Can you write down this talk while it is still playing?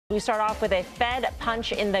We start off with a Fed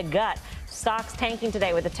punch in the gut. Stocks tanking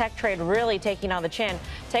today with the tech trade really taking on the chin.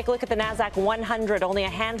 Take a look at the NASDAQ 100. Only a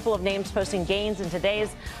handful of names posting gains in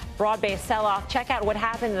today's broad-based sell-off. Check out what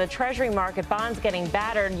happened in the Treasury market. Bonds getting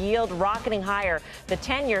battered, yield rocketing higher. The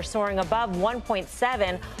 10-year soaring above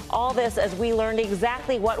 1.7. All this as we learned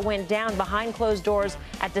exactly what went down behind closed doors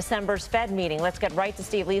at December's Fed meeting. Let's get right to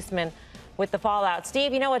Steve Leisman with the fallout.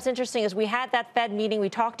 Steve, you know what's interesting is we had that Fed meeting. We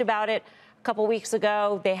talked about it a couple weeks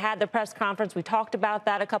ago. They had the press conference. We talked about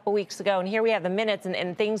that a couple weeks ago. And here we have the minutes,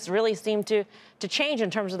 and things really seem to change in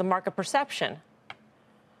terms of the market perception.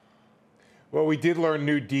 Well, we did learn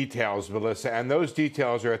new details, Melissa, and those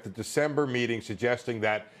details are at the December meeting suggesting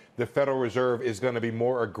that the Federal Reserve is going to be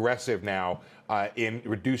more aggressive now in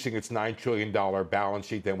reducing its $9 trillion balance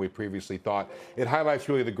sheet than we previously thought. It highlights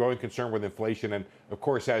really the growing concern with inflation. And, of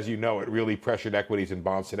course, as you know, it really pressured equities and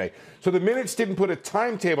bonds today. So the minutes didn't put a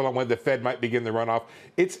timetable on when the Fed might begin the runoff.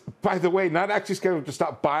 It's, by the way, not actually scheduled to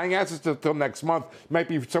stop buying assets until next month. Might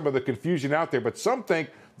be some of the confusion out there, but some think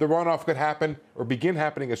the runoff could happen or begin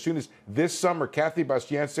happening as soon as this summer. Kathy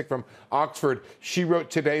Bastiancic from Oxford, she wrote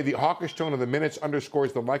today, the hawkish tone of the minutes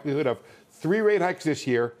underscores the likelihood of 3 rate hikes this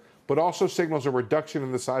year, but also signals a reduction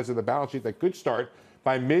in the size of the balance sheet that could start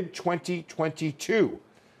by mid-2022.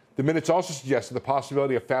 The minutes also suggested the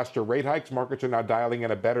possibility of faster rate hikes. Markets are now dialing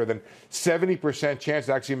in a better than 70% chance,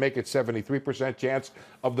 actually make it 73% chance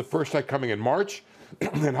of the first hike coming in March,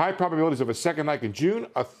 and high probabilities of a second hike in June,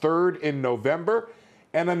 a third in November,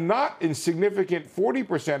 and a not insignificant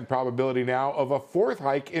 40% probability now of a fourth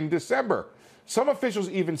hike in December. Some officials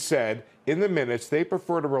even said in the minutes they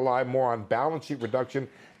prefer to rely more on balance sheet reduction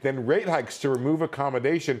than rate hikes to remove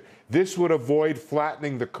accommodation. This would avoid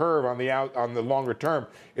flattening the curve on the longer term.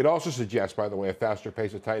 It also suggests, by the way, a faster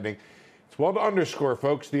pace of tightening. It's well to underscore,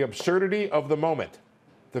 folks, the absurdity of the moment.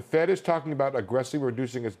 The Fed is talking about aggressively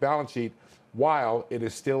reducing its balance sheet while it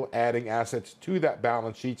is still adding assets to that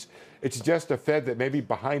balance sheet. It's just a Fed that may be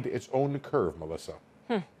behind its own curve, Melissa.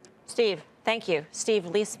 Steve, thank you. Steve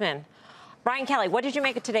Leisman. Brian Kelly, what did you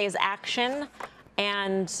make of today's action?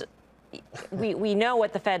 And we know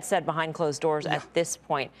what the Fed said behind closed doors at this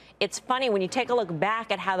point. It's funny when you take a look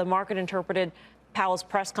back at how the market interpreted Powell's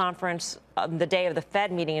press conference on the day of the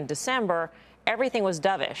Fed meeting in December, everything was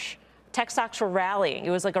dovish. Tech stocks were rallying. It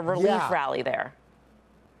was like a relief rally there.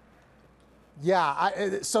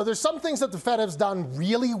 Yeah, so there's some things that the Fed has done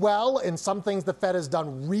really well and some things the Fed has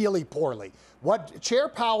done really poorly. What Chair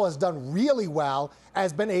Powell has done really well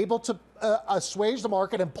has been able to assuage the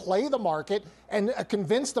market and play the market and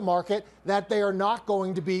convince the market that they are not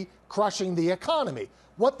going to be crushing the economy.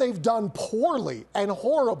 What they've done poorly and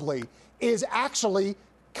horribly is actually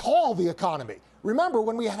call the economy. Remember,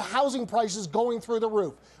 when we had housing prices going through the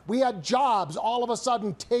roof, we had jobs all of a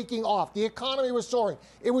sudden taking off. The economy was soaring.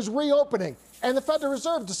 It was reopening. And the Federal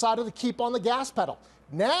Reserve decided to keep on the gas pedal.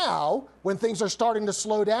 Now, when things are starting to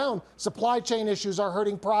slow down, supply chain issues are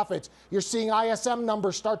hurting profits. You're seeing ISM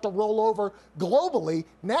numbers start to roll over globally.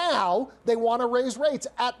 Now, they want to raise rates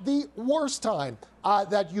at the worst time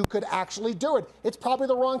that you could actually do it. It's probably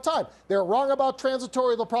the wrong time. They're wrong about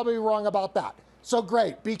transitory. They'll probably be wrong about that. So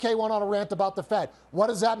great. BK went on a rant about the Fed. What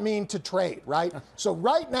does that mean to trade, right? So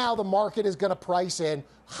right now, the market is going to price in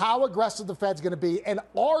how aggressive the Fed's going to be, and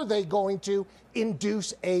are they going to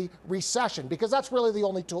induce a recession? Because that's really the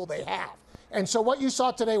only tool they have. And so what you saw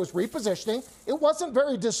today was repositioning. It wasn't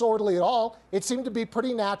very disorderly at all. It seemed to be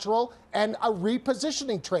pretty natural and a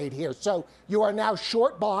repositioning trade here. So you are now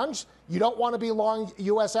short bonds. You don't want to be long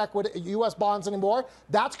U.S. equity, U.S. bonds anymore.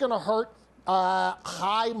 That's going to hurt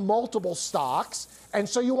high multiple stocks, and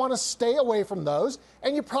so you want to stay away from those,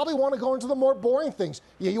 and you probably want to go into the more boring things.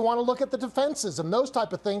 You want to look at the defenses and those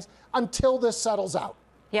type of things until this settles out.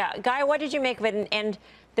 Yeah, Guy, what did you make of it? And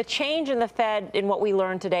the change in the Fed in what we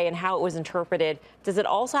learned today and how it was interpreted, does it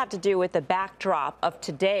also have to do with the backdrop of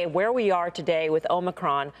today, where we are today with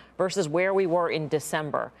Omicron versus where we were in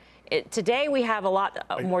December? Today we have a lot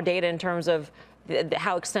more data in terms of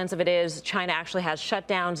how extensive it is. China actually has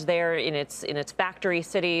shutdowns there in its factory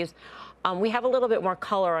cities. We have a little bit more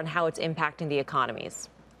color on how it's impacting the economies.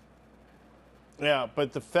 Yeah,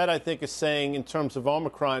 but the Fed, I think, is saying in terms of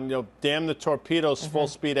Omicron, damn the torpedoes, full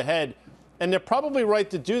speed ahead. And they're probably right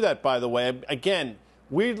to do that, by the way. Again,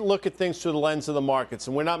 we look at things through the lens of the markets,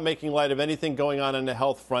 and we're not making light of anything going on the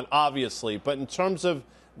health front, obviously. But in terms of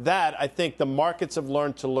that, I think the markets have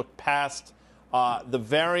learned to look past the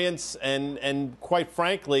variance, and quite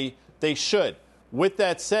frankly, they should. With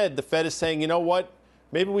that said, the Fed is saying, you know what?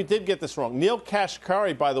 Maybe we did get this wrong. Neil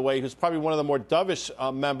Kashkari, by the way, who's probably one of the more dovish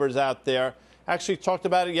members out there, actually talked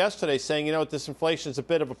about it yesterday, saying, this inflation is a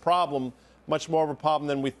bit of a problem. much more of a problem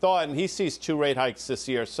than we thought, and he sees 2 rate hikes this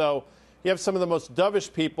year. So you have some of the most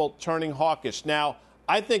dovish people turning hawkish. Now,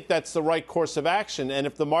 I think that's the right course of action, and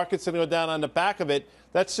if the market's going to go down on the back of it,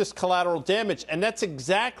 that's just collateral damage. And that's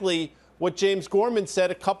exactly what James Gorman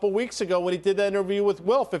said a couple weeks ago when he did that interview with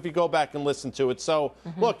Wilf, if you go back and listen to it. So,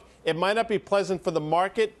 look, it might not be pleasant for the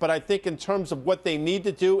market, but I think in terms of what they need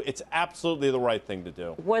to do, it's absolutely the right thing to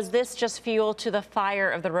do. Was this just fuel to the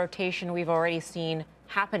fire of the rotation we've already seen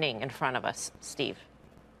happening in front of us, Steve?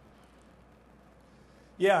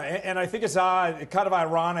 Yeah, and I think it's kind of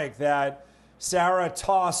ironic that Sarah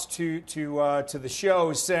tossed to the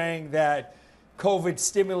show saying that COVID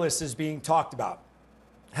stimulus is being talked about.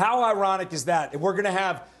 How ironic is that? We're going to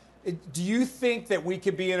have. Do you think that we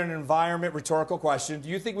could be in an environment, rhetorical question, do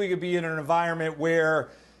you think we could be in an environment where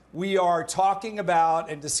we are talking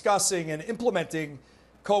about and discussing and implementing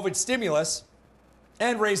COVID stimulus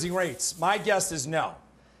and raising rates? My guess is no.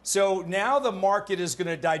 So now the market is going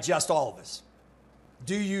to digest all of this.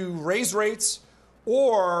 Do you raise rates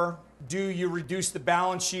or do you reduce the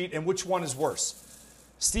balance sheet, and which one is worse?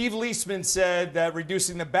 Steve Leisman said that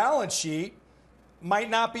reducing the balance sheet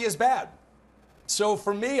might not be as bad. So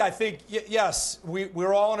for me, I think, yes,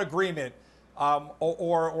 we're all in agreement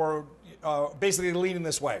or basically leaning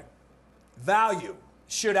this way. Value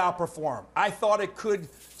should outperform. I thought it could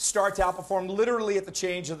start to outperform literally at the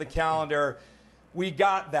change of the calendar. We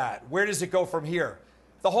got that. Where does it go from here?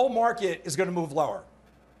 The whole market is going to move lower.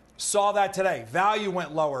 Saw that today. Value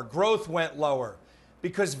went lower. Growth went lower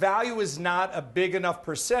because value is not a big enough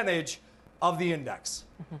percentage of the index.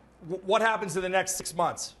 What happens in the next 6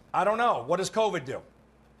 months? I don't know. What does COVID do?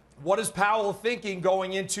 What is Powell thinking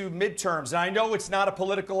going into midterms? And I know it's not a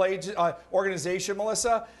political organization,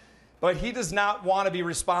 Melissa, but he does not want to be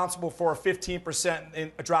responsible for a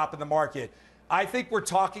 15% drop in the market. I think we're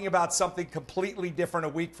talking about something completely different a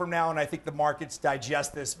week from now, and I think the markets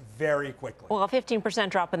digest this very quickly. Well, a 15%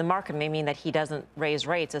 drop in the market may mean that he doesn't raise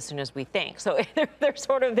rates as soon as we think. So there's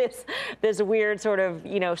sort of this weird sort of,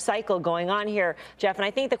 cycle going on here, Jeff. And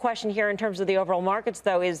I think the question here in terms of the overall markets,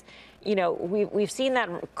 though, is, we've seen that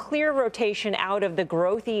clear rotation out of the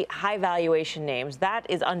growthy, high valuation names. That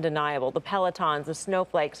is undeniable. The Pelotons, the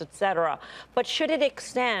Snowflakes, et cetera. But should it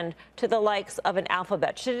extend to the likes of an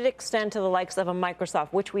Alphabet? Should it extend to the likes of a Microsoft,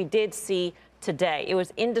 which we did see today? It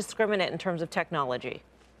was indiscriminate in terms of technology.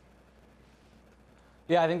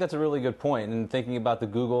 Yeah, I think that's a really good point. And thinking about the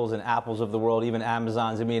Googles and Apples of the world, even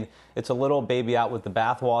Amazons, I mean, it's a little baby out with the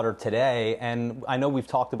bathwater today. And I know we've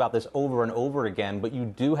talked about this over and over again, but you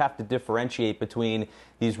do have to differentiate between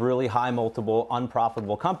these really high multiple,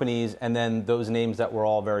 unprofitable companies and then those names that we're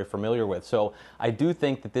all very familiar with. So I do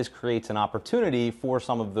think that this creates an opportunity for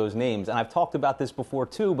some of those names. And I've talked about this before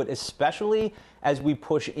too, but especially as we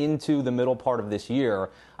push into the middle part of this year,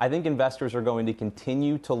 I think investors are going to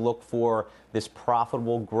continue to look for this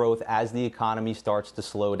profitable growth as the economy starts to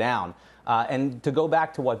slow down. And to go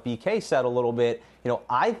back to what BK said a little bit,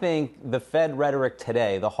 I think the Fed rhetoric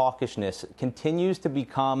today, the hawkishness, continues to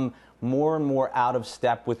become more and more out of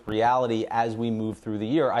step with reality as we move through the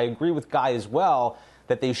year. I agree with Guy as well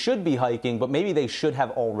that they should be hiking, but maybe they should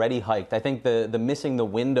have already hiked. I think the missing the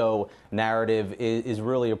window narrative is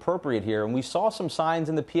really appropriate here. And we saw some signs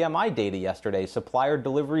in the PMI data yesterday. Supplier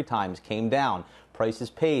delivery times came down. Prices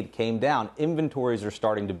paid came down. Inventories are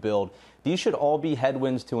starting to build. These should all be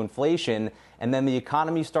headwinds to inflation. And then the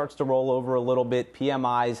economy starts to roll over a little bit.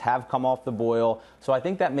 PMIs have come off the boil. So I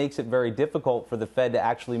think that makes it very difficult for the Fed to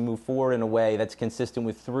actually move forward in a way that's consistent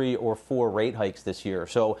with 3 or 4 rate hikes this year.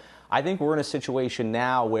 So I think we're in a situation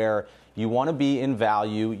now where you want to be in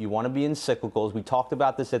value, you want to be in cyclicals. We talked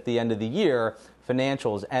about this at the end of the year.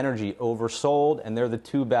 Financials, energy, oversold, and they're the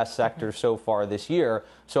 2 best sectors so far this year.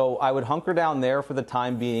 So I would hunker down there for the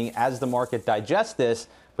time being as the market digests this.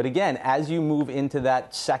 But again, as you move into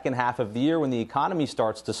that second half of the year when the economy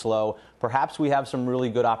starts to slow, perhaps we have some really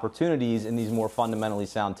good opportunities in these more fundamentally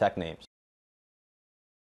sound tech names.